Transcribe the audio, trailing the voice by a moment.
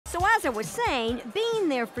So as I was saying, being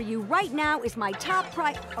there for you right now is my top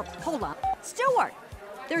Oh, hold on. Stuart!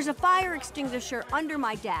 There's a fire extinguisher under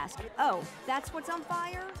my desk. Oh, that's what's on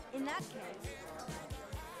fire? In that case...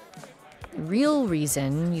 The real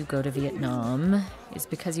reason you go to Vietnam is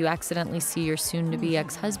because you accidentally see your soon-to-be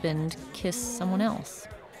ex-husband kiss someone else.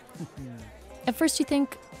 At first you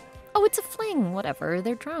think, oh, it's a fling, whatever,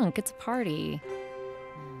 they're drunk, it's a party.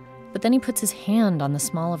 But then he puts his hand on the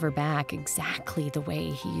small of her back exactly the way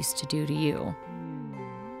he used to do to you.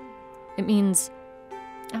 It means,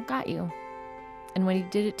 I've got you. And when he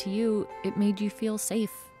did it to you, it made you feel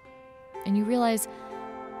safe. And you realize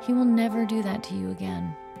he will never do that to you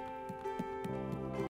again.